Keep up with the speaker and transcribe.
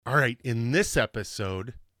All right, in this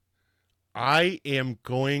episode, I am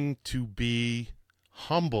going to be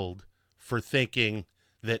humbled for thinking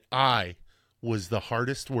that I was the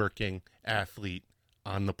hardest working athlete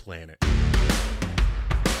on the planet.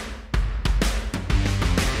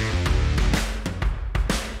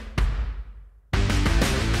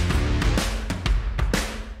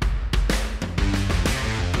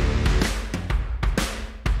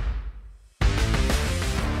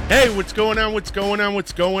 Hey, what's going on?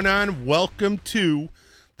 Welcome to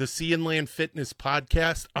the Sea and Land Fitness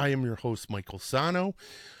Podcast. I am your host, Michael Sano.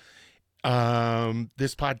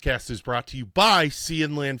 This podcast is brought to you by Sea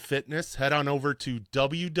and Land Fitness. Head on over to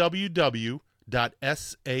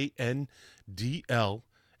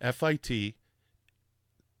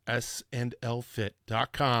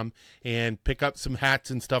www.sandlfit.com and pick up some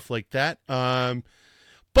hats and stuff like that.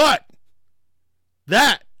 But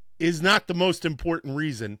that is not the most important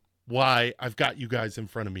reason why I've got you guys in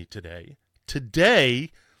front of me today.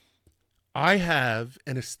 Today, I have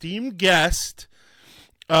an esteemed guest,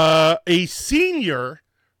 a senior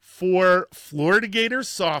for Florida Gators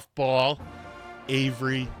softball,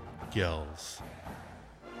 Avery Goelz.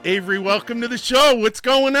 Avery, welcome to the show. What's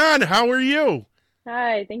going on? How are you?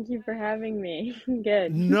 Hi, thank you for having me.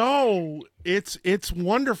 Good. No, it's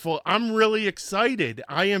wonderful. I'm really excited.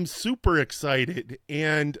 I am super excited.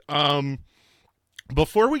 And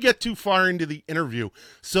before we get too far into the interview,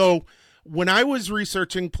 so when I was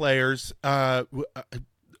researching players, so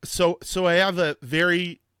I have a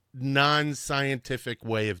very non-scientific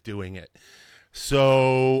way of doing it.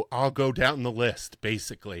 So I'll go down the list,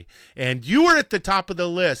 basically. And you were at the top of the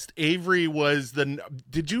list. Avery was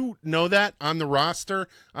did you know that on the roster,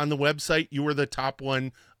 on the website, you were the top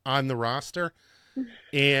one on the roster?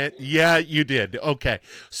 And yeah, you did. Okay.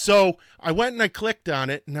 So I went and I clicked on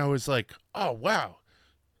it and I was like, oh, wow,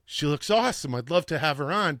 she looks awesome. I'd love to have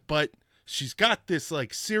her on, but she's got this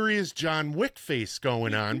like serious John Wick face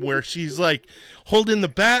going on where she's like holding the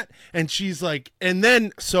bat and she's like, and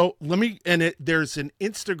then, so there's an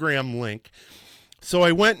Instagram link. So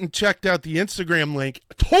I went and checked out the Instagram link.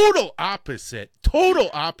 Total opposite.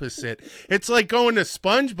 It's like going to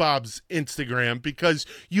SpongeBob's Instagram because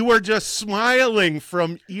you are just smiling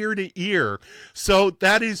from ear to ear. So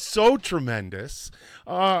that is so tremendous.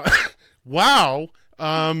 Wow.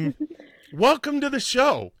 Welcome to the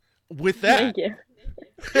show. With that, Thank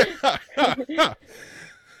you.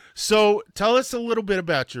 So tell us a little bit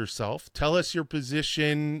about yourself. Tell us your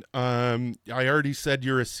position. I already said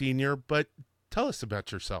you're a senior, but tell us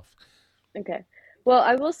about yourself. Okay. Well,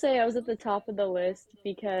 I will say I was at the top of the list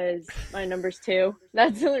because my number's 2.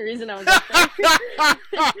 That's the only reason I was up there.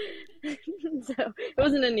 So it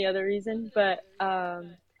wasn't any other reason, but so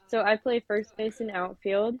I play first base and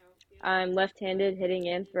outfield. I'm left-handed, hitting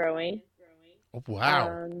and throwing. Oh,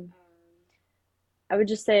 wow. I would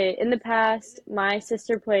just say, in the past, my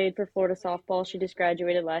sister played for Florida softball. She just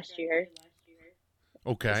graduated last year.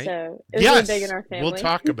 Okay. So it was really big in our family. We'll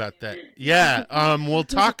talk about that. Yeah, we'll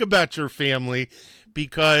talk about your family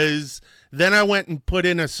because then I went and put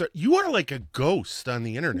in you are like a ghost on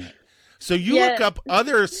the internet. So you look up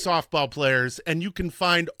other softball players and you can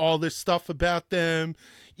find all this stuff about them,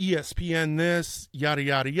 ESPN this, yada,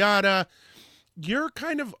 yada, yada. You're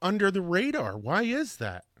kind of under the radar. Why is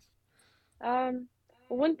that?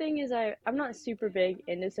 One thing is I'm not super big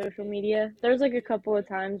into social media. There's like a couple of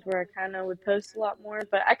times where I kind of would post a lot more,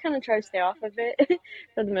 but I kind of try to stay off of it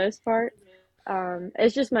for the most part.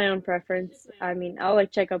 It's just my own preference. I mean, I'll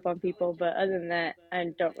like check up on people, but other than that,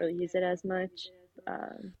 I don't really use it as much.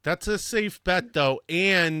 That's a safe bet though.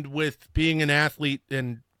 And with being an athlete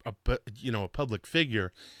and a public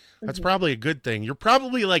figure, that's probably a good thing. You're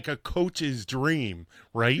probably like a coach's dream,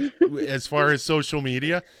 right? As far as social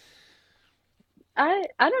media. I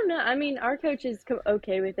don't know. I mean, our coach is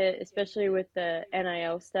okay with it, especially with the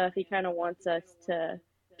NIL stuff. He kind of wants us to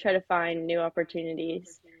try to find new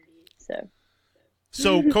opportunities.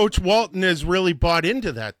 So Coach Walton has really bought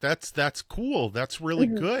into that. That's cool. That's really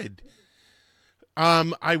good.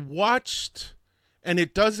 I watched, and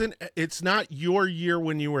it's not your year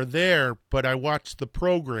when you were there, but I watched the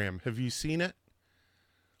program. Have you seen it?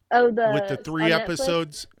 Oh, with the 3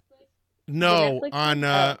 episodes? No,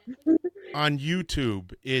 on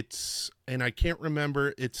YouTube. And I can't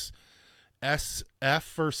remember, it's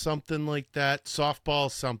SF or something like that, softball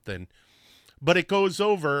something. But it goes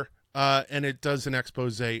over and it does an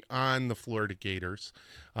expose on the Florida Gators.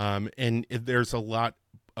 And there's a lot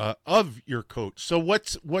of your coach. So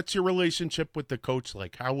what's your relationship with the coach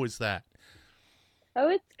like? How was that? Oh,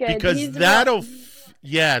 it's good. Because that'll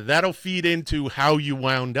feed into how you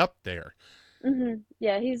wound up there.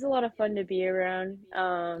 Yeah, he's a lot of fun to be around.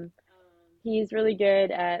 He's really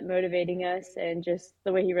good at motivating us and just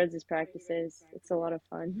the way he runs his practices. It's a lot of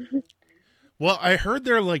fun. Well, I heard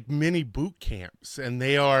they're like mini boot camps, and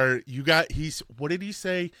they are. You got. He's. What did he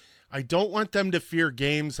say? I don't want them to fear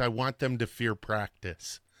games. I want them to fear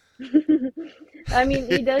practice. I mean,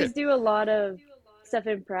 he does do a lot of stuff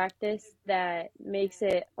in practice that makes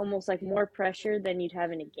it almost like more pressure than you'd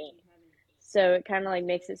have in a game. So it kind of like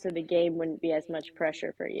makes it so the game wouldn't be as much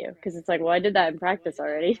pressure for you because it's like, well, I did that in practice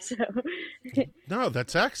already. So, No,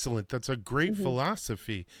 that's excellent. That's a great hmm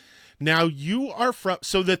philosophy. Now you are from.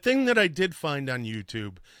 So the thing that I did find on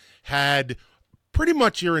YouTube had pretty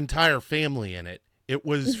much your entire family in it. It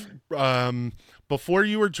was before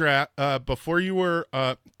you were before you were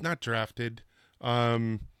not drafted,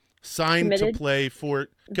 signed to committed. play for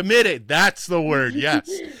committed. That's the word.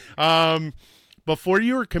 Yes. Before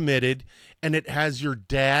you were committed, and it has your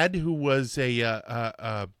dad who was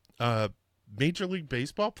a major league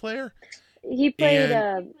baseball player, He played and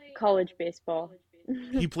college baseball.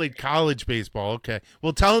 he played college baseball. Okay.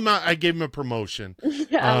 Well, tell him I gave him a promotion.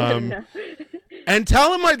 I'll let him Um, know. and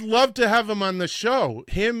tell him I'd love to have him on the show,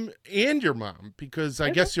 him and your mom, because I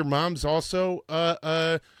Okay. guess your mom's also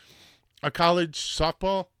a college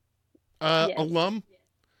softball Yes. alum.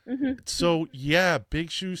 hmm So, yeah, big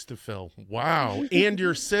shoes to fill. Wow. And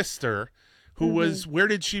your sister, who hmm was, where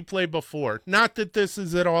did she play before? Not that this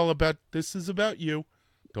is at all about, this is about you.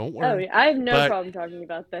 Don't Oh, worry. yeah, I have no But, problem talking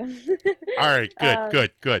about them. all right, good, um,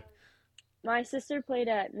 good, good. my sister played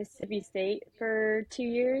at Mississippi State for 2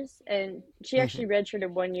 years, and she Mhm. actually redshirted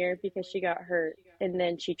 1 year because she got hurt, and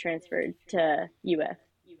then she transferred to UF.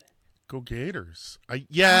 Go Gators.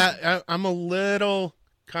 I'm a little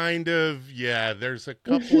kind of, yeah, there's a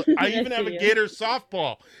couple. I I even have a see you. Gator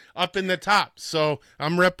softball up in the top. So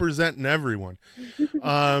I'm representing everyone.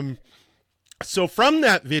 Um, so from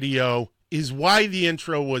that video is why the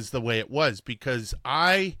intro was the way it was, because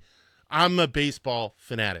I'm a baseball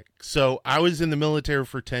fanatic. So I was in the military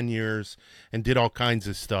for 10 years and did all kinds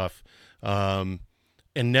of stuff. Um,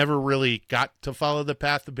 and never really got to follow the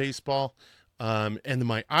path of baseball. And then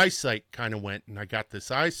my eyesight kind of went, and I got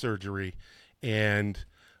this eye surgery. And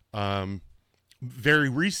um, very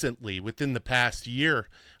recently, within the past year,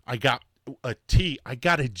 I got I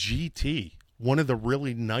got a GT, one of the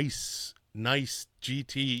really nice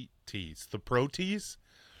GT tees, the Pro tees.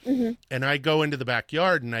 hmm And I go into the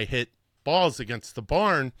backyard and I hit balls against the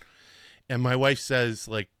barn. And my wife says,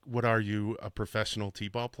 like, what are you, a professional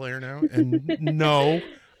t-ball player now? And no,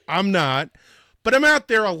 I'm not. But I'm out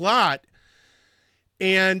there a lot.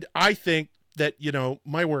 And I think that,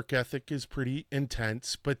 my work ethic is pretty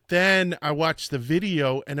intense. But then I watched the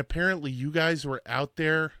video, and apparently you guys were out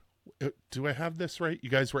there. Do I have this right? You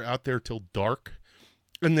guys were out there till dark.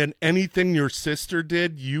 And then anything your sister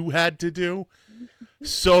did, you had to do.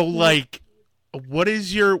 So, like,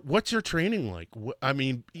 what's your training like? I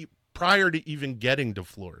mean, prior to even getting to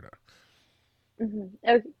Florida.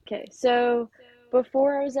 Okay, so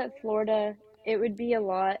before I was at Florida, it would be a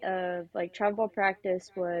lot of like travel ball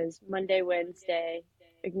practice was Monday, Wednesday.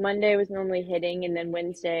 Like Monday was normally hitting, and then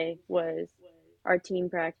Wednesday was our team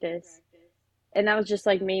practice. And that was just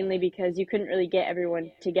like mainly because you couldn't really get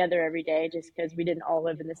everyone together every day just because we didn't all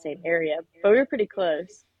live in the same area, but we were pretty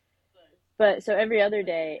close. But so every other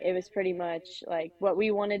day, it was pretty much like what we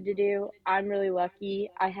wanted to do. I'm really lucky.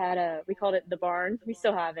 We called it the barn. We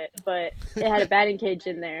still have it, but it had a batting cage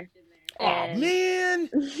in there. Oh, And man.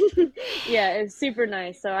 yeah, it was super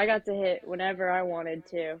nice. So I got to hit whenever I wanted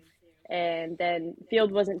to. And then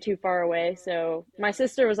field wasn't too far away. So my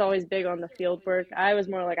sister was always big on the field work. I was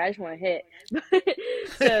more like, I just want to hit.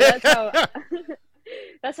 So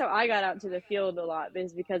that's how I got out to the field a lot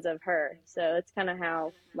is because of her. So that's kind of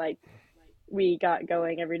how like we got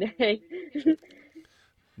going every day.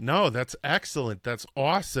 No, that's excellent. That's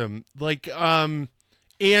awesome. Like,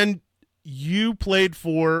 and you played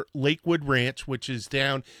for Lakewood Ranch, which is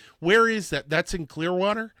down. Where is that? That's in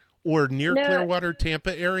Clearwater or near No, Clearwater,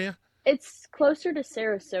 Tampa area? it's closer to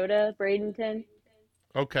Sarasota, Bradenton.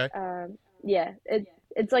 Okay. Yeah,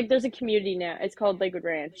 it's like there's a community now. It's called Lakewood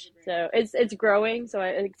Ranch, so it's growing. So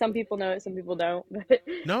like, some people know it, some people don't. But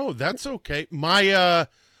No, that's okay.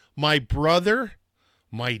 My brother,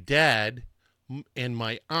 my dad, and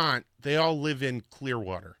my aunt, they all live in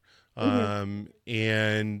Clearwater. mhm.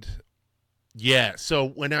 And yeah, so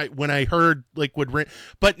when I heard Lakewood Ranch,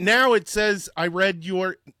 but now it says I read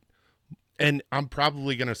your, and I'm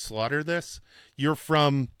probably gonna slaughter this. You're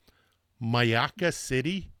from Mayaca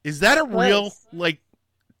City. Is that a real Close. like?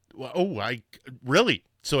 Oh, I really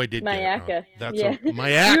So I did get it wrong. Mayaka. That's Yeah. a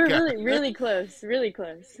You were Mayaka. really, really close. Really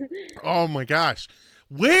close. Oh my gosh.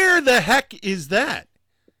 Where the heck is that?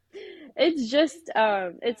 It's just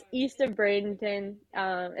it's east of Bradenton.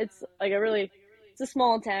 It's like it's a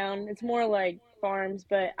small town. It's more like farms,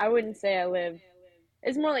 but I wouldn't say I live.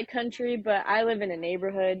 It's more like country, but I live in a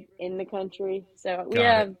neighborhood in the country. So we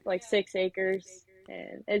Got it. have like 6 acres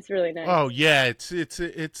and it's really Oh nice. yeah,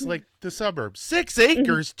 it's like the suburbs. 6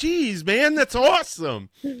 acres. Jeez, man, that's awesome.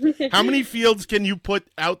 How many fields can you put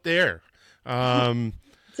out there? Um,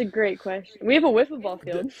 It's a great question. We have a wiffle ball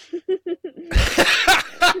field.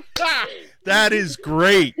 that is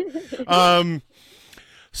great.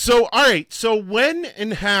 So all right. So when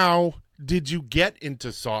and how did you get into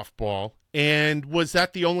softball? And was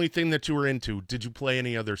that the only thing that you were into? Did you play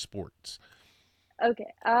any other sports?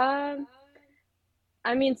 Okay.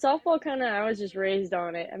 I mean, softball kind of, I was just raised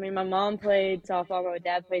on it. I mean, my mom played softball, my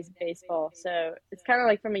dad plays baseball. So it's kind of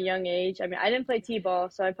like from a young age. I mean, I didn't play t-ball,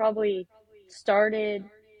 so I probably started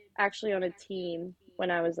actually on a team when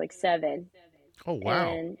I was like 7 Oh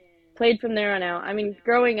wow. and played from there on out. I mean,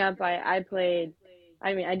 growing up, I played,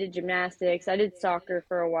 I mean, I did gymnastics, I did soccer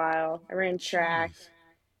for a while, I ran track. Jeez.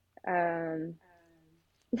 Um,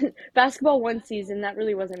 Basketball one season, that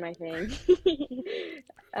really wasn't my thing.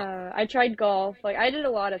 I tried golf. Like I did a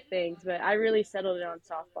lot of things, but I really settled it on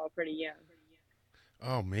softball pretty young.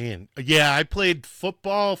 Oh man. Yeah, I played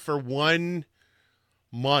football for 1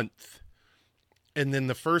 month. And then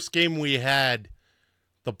the first game we had,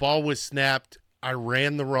 the ball was snapped. I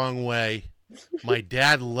ran the wrong way. My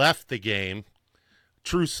dad left the game.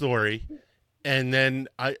 True story. And then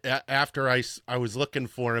after I was looking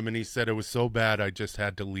for him and he said it was so bad I just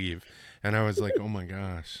had to leave. And I was like, "Oh my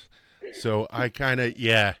gosh." So I kind of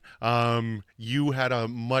you had a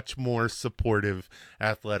much more supportive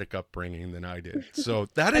athletic upbringing than I did. So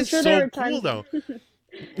that I'm is sure there so were cool times, though.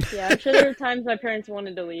 yeah, I'm sure there were times my parents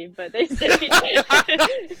wanted to leave, but they stayed.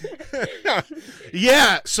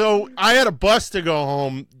 Yeah, so I had a bus to go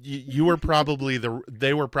home. You were probably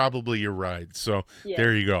they were probably your ride. So Yeah.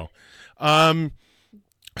 there you go. Um,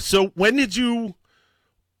 so when did you?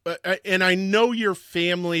 And I know your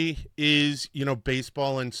family is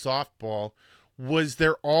baseball and softball. Was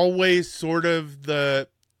there always sort of the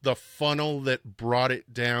funnel that brought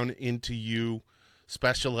it down into you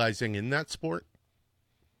specializing in that sport?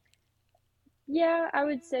 Yeah, I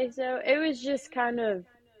would say so. It was just kind of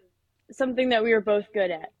something that we were both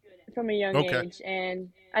good at from a young Okay. age, and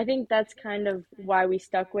I think that's kind of why we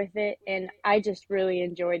stuck with it. And I just really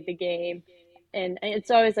enjoyed the game, and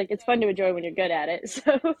it's always like it's fun to enjoy when you're good at it.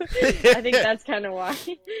 So I think that's kind of why.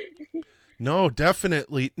 No,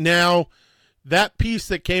 definitely. Now, that piece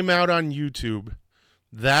that came out on YouTube,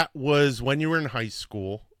 that was when you were in high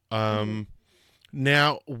school. Mhm.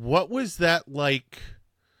 Now, what was that like?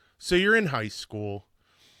 So you're in high school.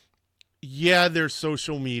 Yeah, there's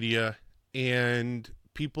social media and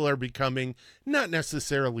people are becoming not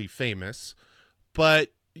necessarily famous,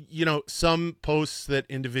 but some posts that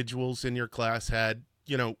individuals in your class had,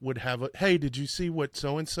 would have hey, did you see what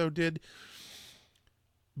so and so did?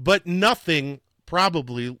 But nothing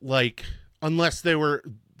probably like, unless they were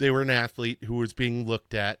an athlete who was being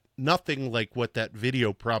looked at, nothing like what that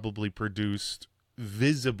video probably produced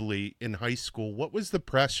visibly in high school. What was the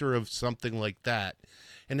pressure of something like that,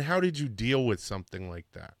 and how did you deal with something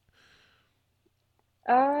like that?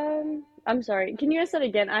 I'm sorry. Can you ask that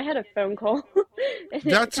again? I had a phone call, and it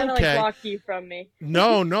That's kind of like okay. blocked you from me.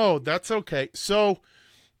 No, that's okay. So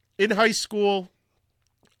in high school,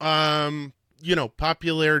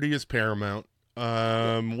 popularity is paramount,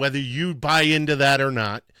 Yeah. whether you buy into that or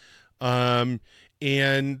not.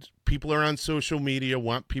 And people are on social media,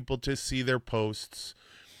 want people to see their posts.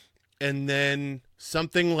 And then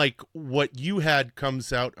something like what you had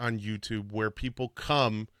comes out on YouTube where people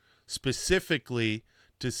come specifically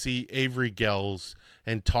to see Avery Goelz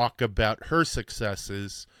and talk about her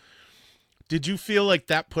successes. Did you feel like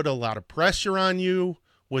that put a lot of pressure on you?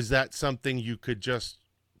 Was that something you could just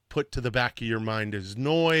put to the back of your mind as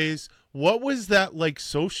noise? What was that like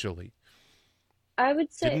socially? I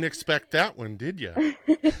would say, Didn't expect that one, did you?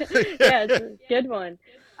 yeah, it's a good one.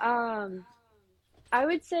 Um, I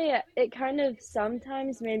would say it kind of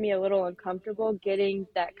sometimes made me a little uncomfortable getting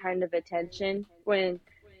that kind of attention when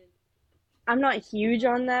I'm not huge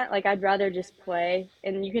on that. Like, I'd rather just play,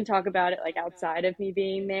 and you can talk about it like outside of me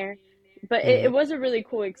being there. But it Mhm. was a really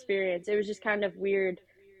cool experience. It was just kind of weird,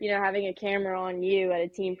 having a camera on you at a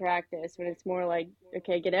team practice when it's more like,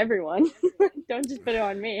 okay, get everyone. Don't just put it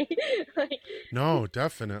on me. Like, No,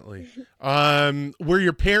 definitely. Were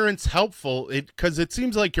your parents helpful? Because it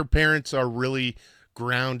seems like your parents are really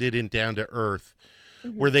grounded and down to earth.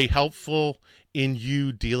 Hmm. Were they helpful in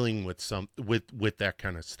you dealing with with that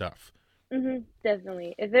kind of stuff?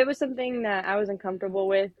 Definitely. If it was something that I was uncomfortable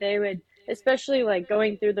with, they would, especially like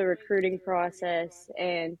going through the recruiting process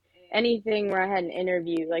and anything where I had an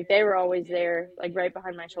interview, like they were always there, like right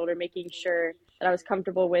behind my shoulder, making sure that I was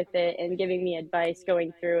comfortable with it and giving me advice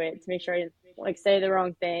going through it to make sure I didn't like say the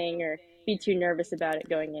wrong thing or be too nervous about it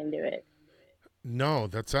going into it. No,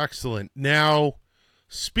 that's excellent. Now,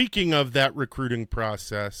 speaking of that recruiting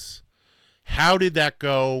process, how did that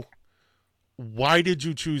go? Why did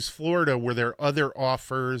you choose Florida? Were there other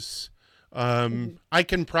offers? Hmm. I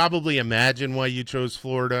can probably imagine why you chose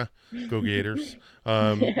Florida. Go Gators.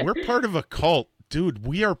 Yeah. We're part of a cult. Dude,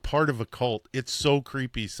 we are part of a cult. It's so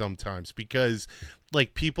creepy sometimes because,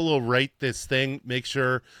 like, people will write this thing, make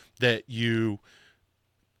sure that you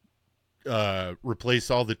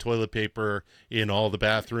replace all the toilet paper in all the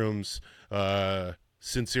bathrooms.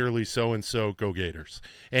 Sincerely, so and so, go Gators.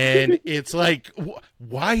 And it's like,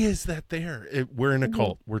 why is that there? We're in a Hmm.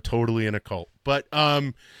 cult. We're totally in a cult. But how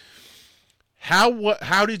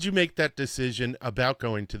did you make that decision about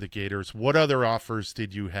going to the Gators? What other offers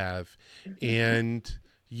did you have? And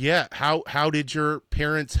yeah, how did your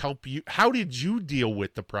parents help you? How did you deal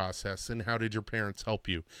with the process, and how did your parents help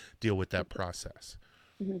you deal with that process?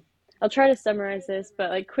 Hmm. I'll try to summarize this, but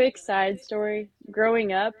like quick side story.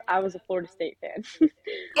 Growing up, I was a Florida State fan. Like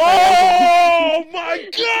I was Oh my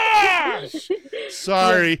a gosh! yeah.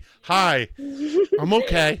 Sorry. Hi. I'm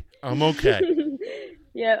okay. I'm okay.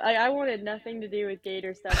 Yeah, I wanted nothing to do with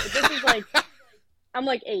Gator stuff, but this is like I'm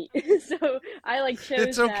like 8, so I like It's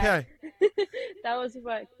chose that. okay. That was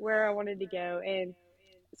what where I wanted to go, and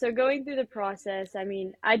so going through the process, I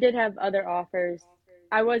mean, I did have other offers.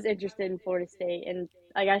 I was interested in Florida State, and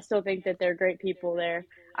like I still think that they're great people there.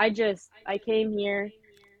 I came here.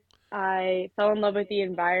 I fell in love with the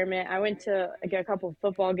environment. I went to like a couple of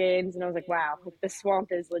football games, and I was like, wow, like, this swamp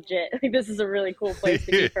is legit. Like this is a really cool place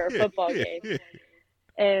to be for a football game.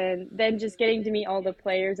 And then just getting to meet all the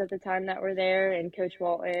players at the time that were there and Coach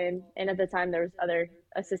Walton, and at the time there was other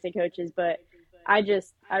assistant coaches, but I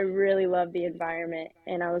really love the environment,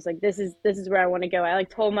 and I was like, this is where I want to go. I like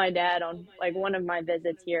told my dad on like one of my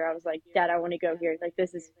visits here, I was like, Dad, I want to go here, like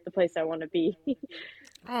this is the place I want to be.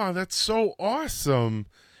 Oh, that's so awesome.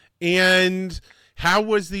 And how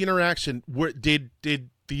was the interaction? Did the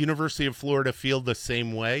University of Florida feel the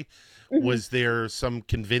same way? Hmm. Was there some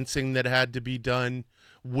convincing that had to be done?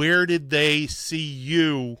 Where did they see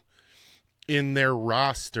you in their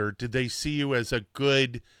roster? Did they see you as a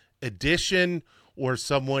good addition or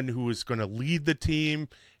someone who was going to lead the team?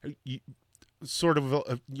 Sort of,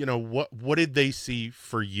 what did they see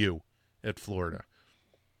for you at Florida?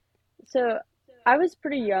 So I was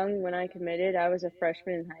pretty young when I committed. I was a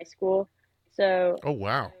freshman in high school, so Oh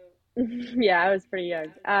wow. yeah, I was pretty young.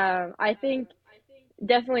 I think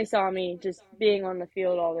definitely saw me just being on the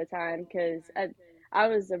field all the time because I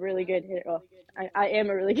was a really good hitter. Well, I am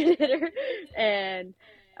a really good hitter, and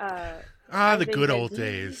uh, Ah, I the think good that old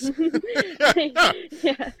days.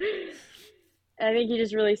 yeah, I think he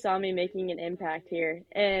just really saw me making an impact here.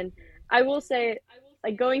 And I will say,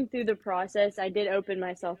 like going through the process, I did open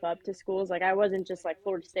myself up to schools. Like I wasn't just like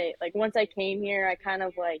Florida State. Like once I came here, I kind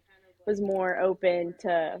of like was more open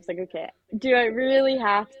to, I was like, okay, do I really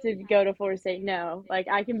have to go to Florida State? No. Like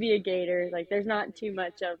I can be a Gator. Like there's not too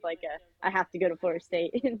much of like a I have to go to Florida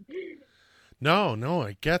State. No, no,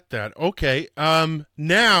 I get that. Okay.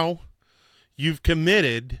 Now you've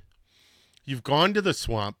committed, you've gone to the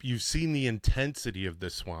swamp, you've seen the intensity of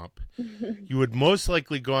the swamp. You had most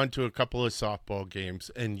likely gone to a couple of softball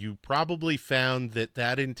games, and you probably found that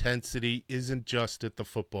that intensity isn't just at the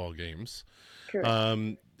football games.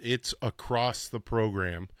 Correct. It's across the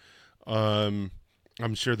program. Um,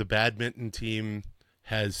 I'm sure the badminton team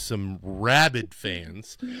has some rabid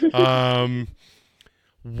fans. Um,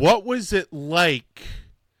 what was it like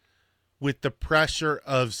with the pressure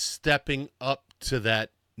of stepping up to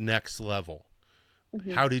that next level?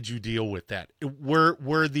 Hmm. How did you deal with that?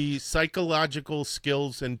 Were the psychological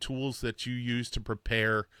skills and tools that you used to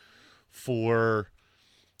prepare for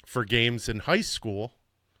games in high school,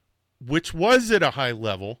 which was at a high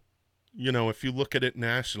level, if you look at it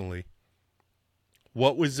nationally,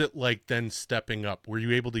 what was it like then stepping up? Were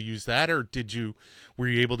you able to use that, or were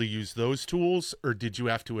you able to use those tools, or did you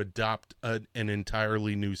have to adopt an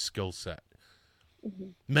entirely new skill set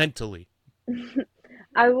mentally?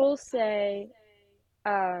 I will say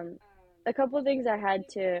Um, a couple of things I had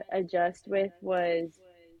to adjust with was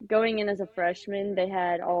going in as a freshman, they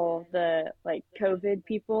had all the like COVID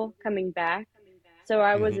people coming back. So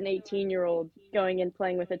I was Hmm. an 18-year-old going and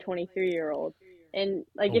playing with a 23-year-old. And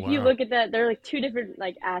like Oh, if you wow. look at that, they're like two different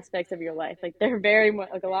like aspects of your life. Like they're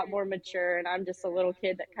like a lot more mature, and I'm just a little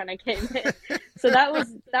kid that kind of came in. So that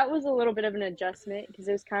was a little bit of an adjustment because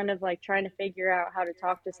it was kind of like trying to figure out how to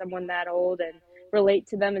talk to someone that old and relate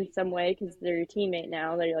to them in some way because they're your teammate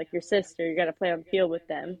now. They're like your sister. You got to play on the field with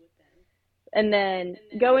them. And then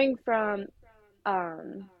going from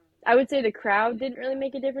um I would say the crowd didn't really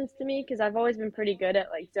make a difference to me because I've always been pretty good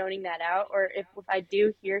at like zoning that out, or if I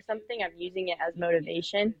do hear something, I'm using it as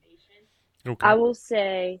motivation. I Okay. will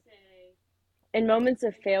say in moments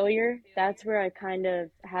of failure, that's where I kind of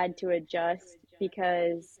had to adjust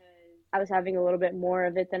because I was having a little bit more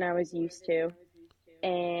of it than I was used to.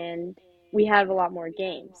 And we had a lot more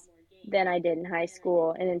games than I did in high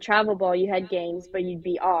school. And in travel ball, you had games, but you'd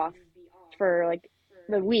be off for like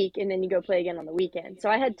the week and then you go play again on the weekend. So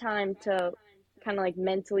I had time to kind of like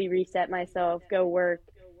mentally reset myself, go work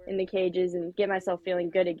in the cages and get myself feeling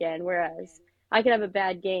good again. Whereas I could have a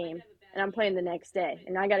bad game and I'm playing the next day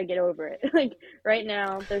and I got to get over it. Like right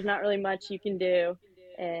now, there's not really much you can do.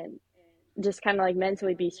 And just kind of like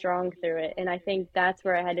mentally be strong through it. And I think that's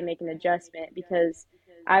where I had to make an adjustment because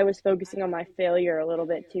I was focusing on my failure a little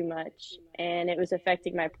bit too much and it was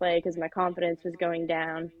affecting my play because my confidence was going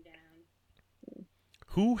down.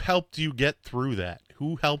 Who helped you get through that?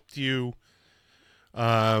 Who helped you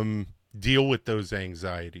deal with those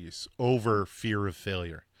anxieties over fear of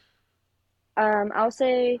failure? I'll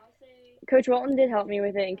say Coach Walton did help me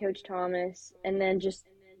with it and Coach Thomas, and then just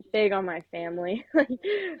big on my family. Like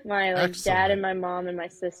my like dad and Excellent. my mom and my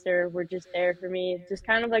sister were just there for me, just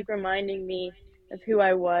kind of like reminding me of who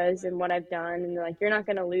I was and what I've done and like you're not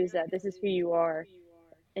going to lose that. This is who you are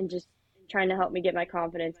and just trying to help me get my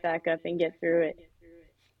confidence back up and get through it.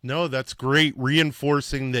 No, that's great.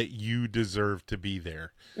 Reinforcing that you deserve to be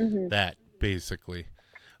there. Mhm. That basically.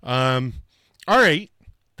 Um, all right,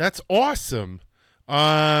 that's awesome.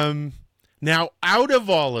 Um, Now out of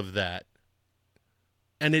all of that,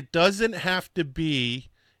 and it doesn't have to be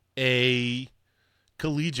a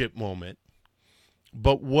collegiate moment,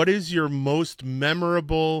 but what is your most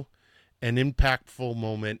memorable and impactful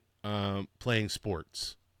moment playing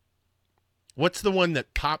sports? What's the one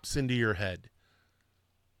that pops into your head?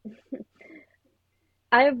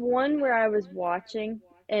 I have one where I was watching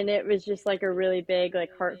and it was just like a really big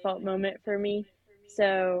like heartfelt moment for me.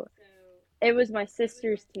 So it was my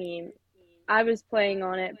sister's team. I was playing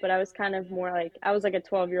on it, but I was kind of more like I was like a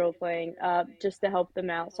 12-year-old playing just to help them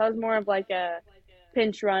out. So I was more of like a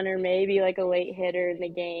pinch runner, maybe like a late hitter in the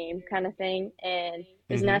game kind of thing. And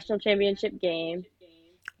it was a Mm-hmm. national championship game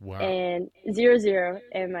Wow. and 0-0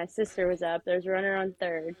 and my sister was up. There was a runner on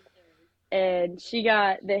third and she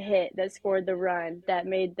got the hit that scored the run that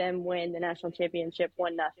made them win the national championship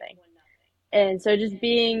 1-0. And so just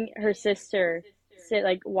being her sister, sit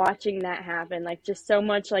like watching that happen, like just so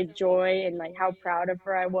much like joy and like how proud of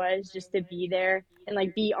her I was just to be there and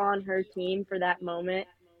like be on her team for that moment.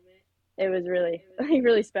 It was really like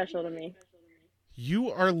really special to me.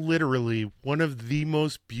 You are literally one of the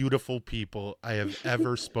most beautiful people I have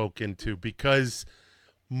ever spoken to because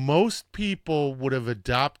most people would have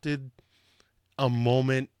adopted a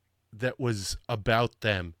moment that was about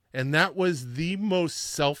them. And that was the most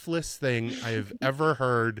selfless thing I have ever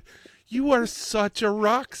heard. You are such a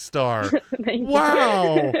rock star. Thank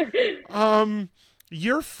Wow. you. Um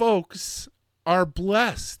your folks are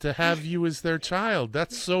blessed to have you as their child.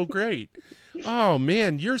 That's so great. Oh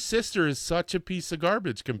man, your sister is such a piece of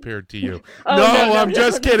garbage compared to you. Oh no No, no I'm no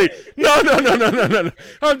just no! kidding. No, no, no, no, no, no, no.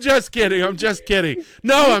 I'm just kidding. I'm just kidding.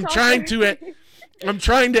 No, You talk to her. I'm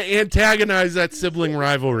trying to antagonize that sibling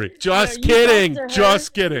rivalry. No, Just you talk kidding. to her.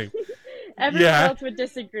 Just kidding. Everyone Yeah. else would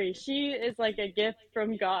disagree. She is like a gift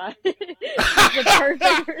from God. She's the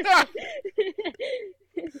perfect person.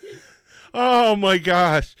 Oh my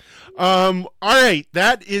gosh. All right,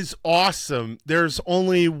 that is awesome. There's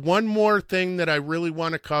only one more thing that I really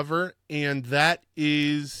want to cover, and that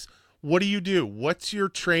is what do you do? What's your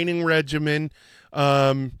training regimen?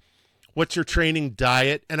 What's your training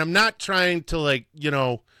diet? And I'm not trying to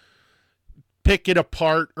pick it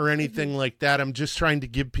apart or anything like that. I'm just trying to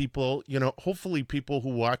give people, hopefully people who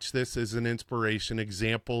watch this as an inspiration,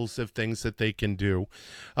 examples of things that they can do.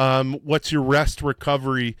 What's your rest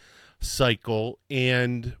recovery cycle,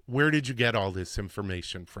 and where did you get all this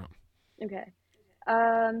information from? Okay.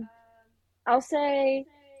 Um, I'll say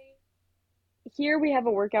here we have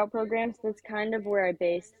a workout program, so that's kind of where I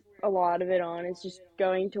based a lot of it on. It's just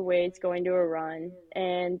going to weights, going to a run.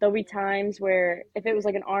 And there'll be times where if it was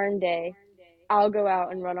like an arm day, I'll go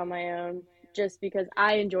out and run on my own just because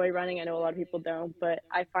I enjoy running. I know a lot of people don't, but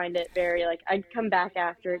I find it very like I come back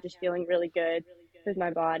after it just feeling really good with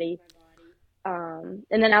my body.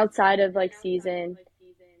 And then outside of like season,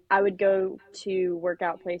 I would go to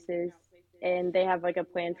workout places and they have like a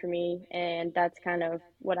plan for me. And that's kind of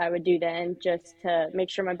what I would do then, just to make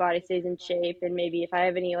sure my body stays in shape. And maybe if I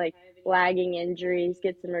have any like lagging injuries,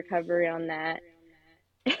 get some recovery on that.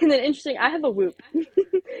 And then interesting, I have a Whoop.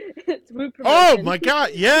 It's Whoop Oh promotion. my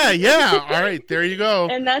God. Yeah. Yeah. All right. There you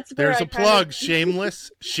go. And that's where There's I a kind of, plug.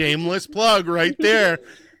 Shameless plug right there.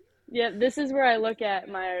 yeah, this is where I look at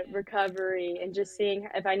my recovery and just seeing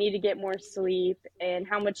if I need to get more sleep and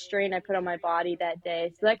how much strain I put on my body that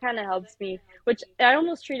day. So that kind of helps me, which I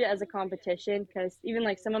almost treat it as a competition because even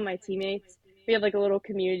like some of my teammates, we have like a little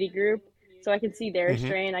community group. So I can see their Hmm.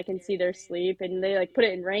 strain, I can see their sleep, and they like put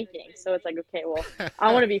it in rankings. So it's like, okay, well, I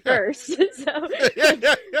want to be first. So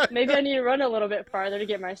maybe I need to run a little bit farther to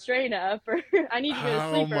get my strain up, or I need to go to Oh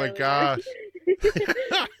sleep my earlier. gosh.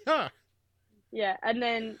 Yeah, and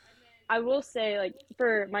then I will say, like,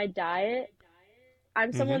 for my diet,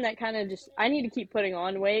 I'm Hmm. someone that kind of just, I need to keep putting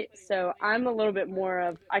on weight. So I'm a little bit more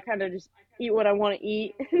of, I kind of just eat what I want to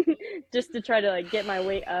eat just to try to, like, get my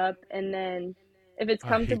weight up. And then if it's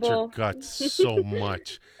I hate your comfortable, guts so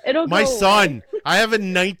much. it'll My go away. son, I have a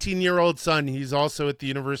 19-year-old son. He's also at the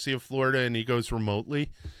University of Florida and he goes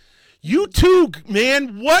remotely. You too,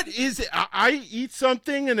 man. What is it? I eat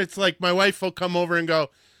something and it's like my wife will come over and go,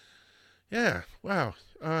 yeah, wow.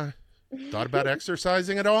 Thought about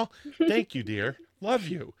exercising at all? Thank you, dear. Love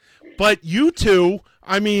you. But you two,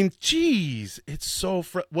 I mean, geez, it's so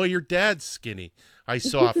well, your dad's skinny. I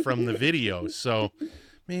saw from the video. So,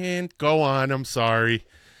 man, go on. I'm sorry.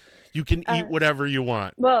 You can eat Uh, whatever you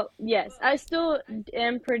want. Well, yes, I still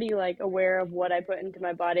am pretty like aware of what I put into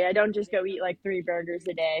my body. I don't just go eat like 3 burgers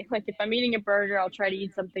a day. Like if I'm eating a burger, I'll try to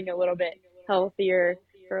eat something a little bit healthier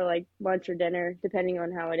for like lunch or dinner, depending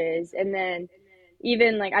on how it is. And then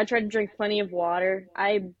even like I try to drink plenty of water.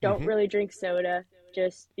 I don't Hmm. really drink soda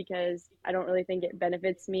just because I don't really think it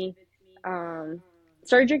benefits me. Um,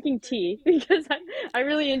 Started drinking tea because I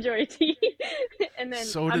really enjoy tea. And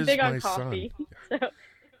then So I'm does big on my son. coffee. So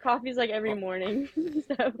coffee's like every Oh, morning.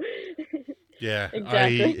 So yeah,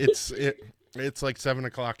 exactly. it's like 7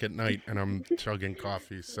 o'clock at night, and I'm chugging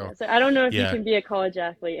coffee. Yeah, So so I don't know if you yeah. can be a college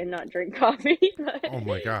athlete and not drink coffee, but Oh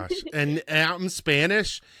my gosh. And I'm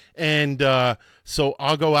Spanish, and so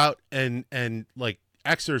I'll go out and like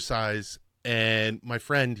exercise. And my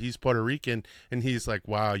friend, he's Puerto Rican, and he's like,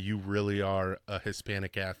 "Wow, you really are a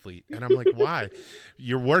Hispanic athlete." And I'm like, "Why?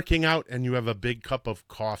 You're working out and you have a big cup of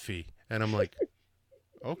coffee." And I'm like,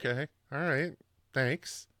 "Okay, all right,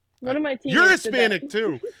 thanks." one of my You're teammates did that. Hispanic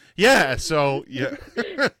too. Yeah, so yeah.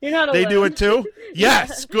 You're not They do it alone. too? Yeah.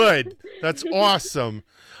 Yes, good. That's awesome.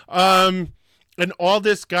 And all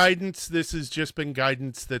this guidance, this has just been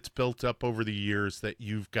guidance that's built up over the years that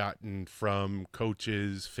you've gotten from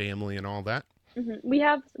coaches, family, and all that.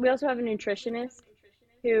 We also have a nutritionist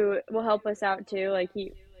who will help us out too. Like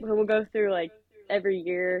he will go through like every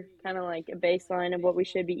year kind of like a baseline of what we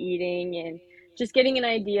should be eating and just getting an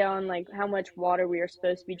idea on like how much water we are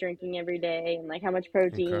supposed to be drinking every day and like how much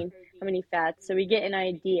Okay. protein, how many fats. So we get an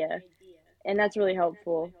idea and that's really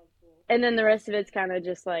helpful. And then the rest of it's kind of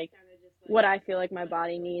just like what I feel like my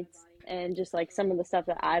body needs and just like some of the stuff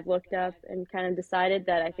that I've looked up and kind of decided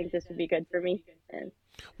that I think this would be good for me. And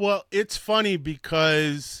Well, it's funny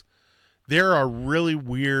because there are really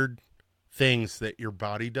weird things that your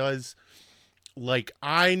body does. Like,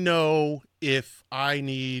 I know if I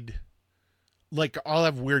need, like, I'll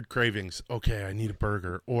have weird cravings. Okay, I need a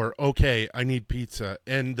burger, or okay, I need pizza.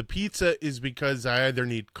 And the pizza is because I either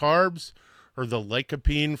need carbs or the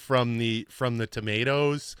lycopene from the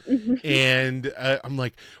tomatoes. And I'm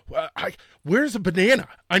like, where's a banana?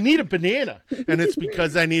 I need a banana. And it's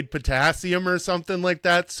because I need potassium or something like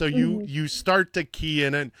that. So mhm. you start to key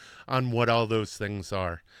in on what all those things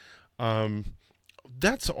are. Um,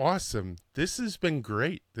 that's awesome. This has been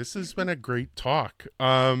great. This has been a great talk.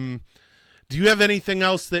 Do you have anything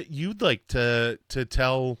else that you'd like to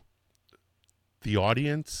tell the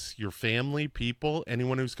audience, your family, people,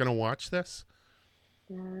 anyone who's going to watch this?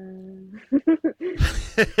 Um,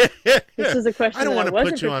 this was a I question don't that I want to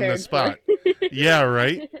wasn't put you on the prepared for. spot. Yeah,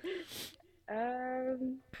 right.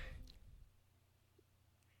 um,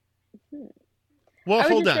 hmm. Well, I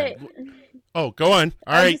would hold just on. say, Oh, go on.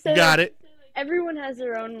 All I would right, just you say got like it. everyone has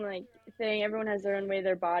their own like thing. Everyone has their own way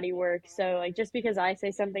their body works. So like just because I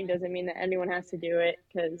say something doesn't mean that anyone has to do it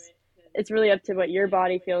because it's really up to what your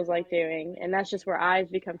body feels like doing, and that's just where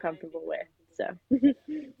I've become comfortable with. So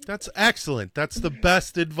That's excellent. That's the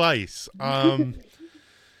best advice.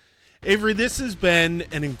 Avery, this has been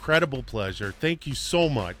an incredible pleasure. Thank you so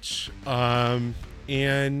much.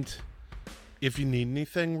 And if you need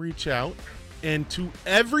anything, reach out. And to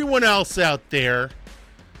everyone else out there,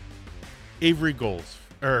 Avery Goelz.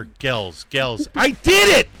 Or Goelz. I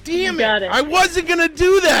did it! Damn it! I wasn't going to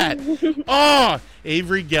do that!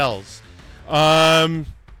 Avery Goelz. All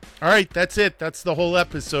right, that's it. That's the whole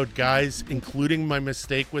episode, guys, including my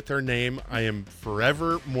mistake with her name. I am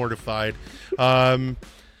forever mortified. But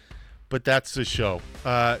that's the show.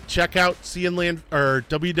 Check out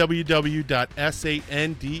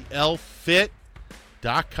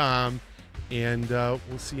www.sandlfit.com, and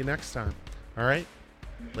we'll see you next time. All right?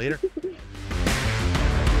 Later.